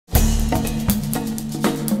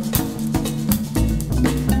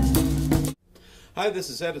Hi,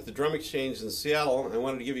 this is Ed at the Drum Exchange in Seattle. I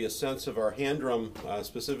wanted to give you a sense of our hand drum,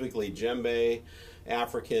 specifically djembe,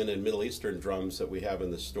 African, and Middle Eastern drums that we have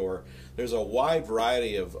in the store. There's a wide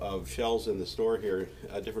variety of shells in the store here,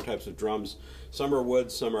 different types of drums. Some are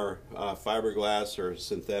wood, some are fiberglass or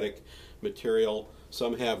synthetic material.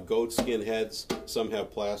 Some have goat skin heads, some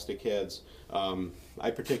have plastic heads. I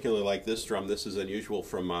particularly like this drum. This is unusual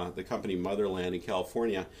from the company Motherland in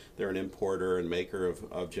California. They're an importer and maker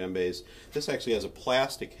of djembes. This actually has a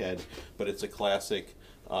plastic head, but it's a classic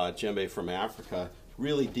djembe from Africa.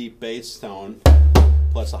 Really deep bass tone,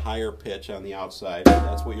 plus a higher pitch on the outside.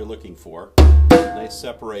 That's what you're looking for. Nice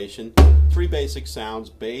separation. Three basic sounds: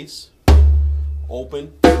 bass,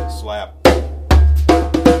 open, slap.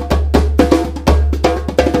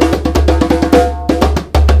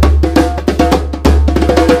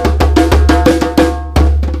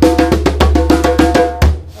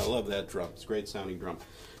 That drum. It's a great sounding drum.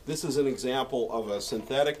 This is an example of a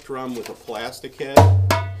synthetic drum with a plastic head,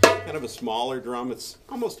 kind of a smaller drum. It's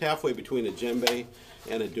almost halfway between a djembe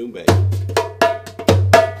and a doumbé.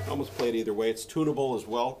 Almost played either way. It's tunable as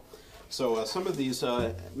well. So some of these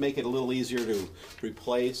make it a little easier to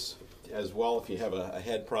replace as well if you have a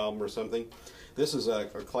head problem or something. This is a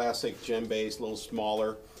classic djembe, a little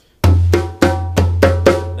smaller.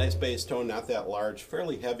 Nice bass tone, not that large,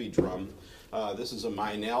 fairly heavy drum. This is a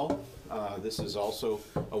Minel. This is also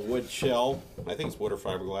a wood shell. I think it's wood or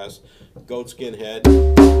fiberglass. Goatskin head.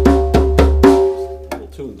 We'll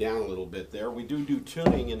tune down a little bit there. We do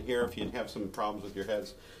tuning in here. If you have some problems with your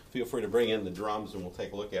heads, feel free to bring in the drums and we'll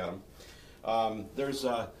take a look at them. There's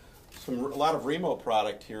a lot of Remo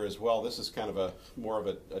product here as well. This is kind of more of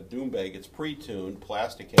a doumbé. It's pre-tuned,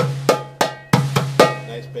 plastic head.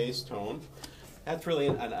 Nice bass tone. That's really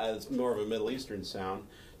more of a Middle Eastern sound.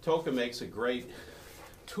 Toka makes a great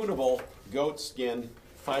tunable goat skin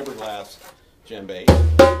fiberglass djembe.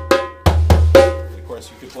 Of course,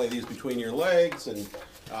 you could play these between your legs and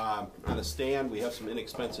on a stand. We have some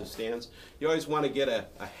inexpensive stands. You always want to get a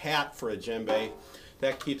hat for a djembe.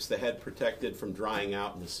 That keeps the head protected from drying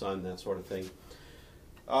out in the sun, that sort of thing.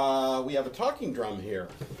 We have a talking drum here.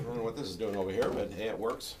 I don't know what this is doing over here, but hey, it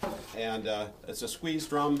works. And it's a squeeze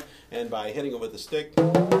drum, and by hitting it with a stick,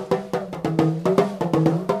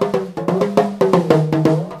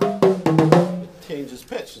 it changes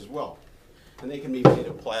pitch as well. And they can be made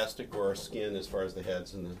of plastic or skin as far as the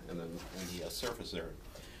heads and the surface area.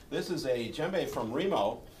 This is a djembe from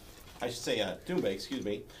Remo. I should say a doumbé, excuse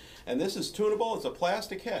me. And this is tunable. It's a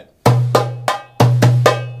plastic head.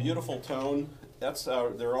 Beautiful tone. That's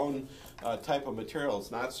their own type of material.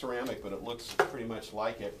 It's not ceramic, but it looks pretty much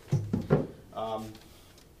like it.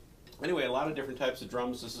 Anyway, a lot of different types of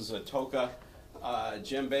drums. This is a Toka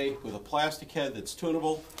djembe with a plastic head that's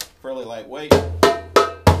tunable, fairly lightweight.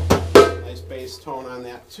 Nice bass tone on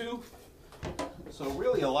that too. So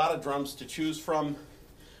really a lot of drums to choose from.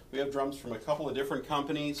 We have drums from a couple of different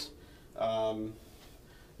companies.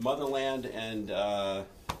 Motherland and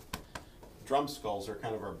Drum Skulls are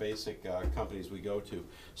kind of our basic companies we go to.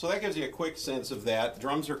 So that gives you a quick sense of that.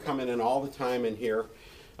 Drums are coming in all the time in here.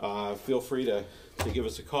 Feel free to give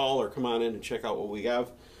us a call or come on in and check out what we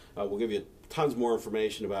have. We'll give you tons more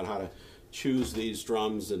information about how to choose these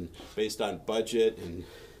drums and based on budget and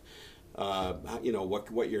you know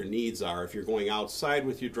what your needs are. If you're going outside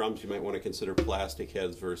with your drums, you might want to consider plastic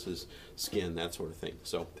heads versus skin, that sort of thing.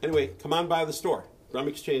 So anyway, come on by the store,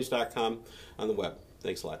 drumexchange.com on the web.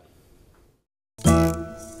 Thanks a lot.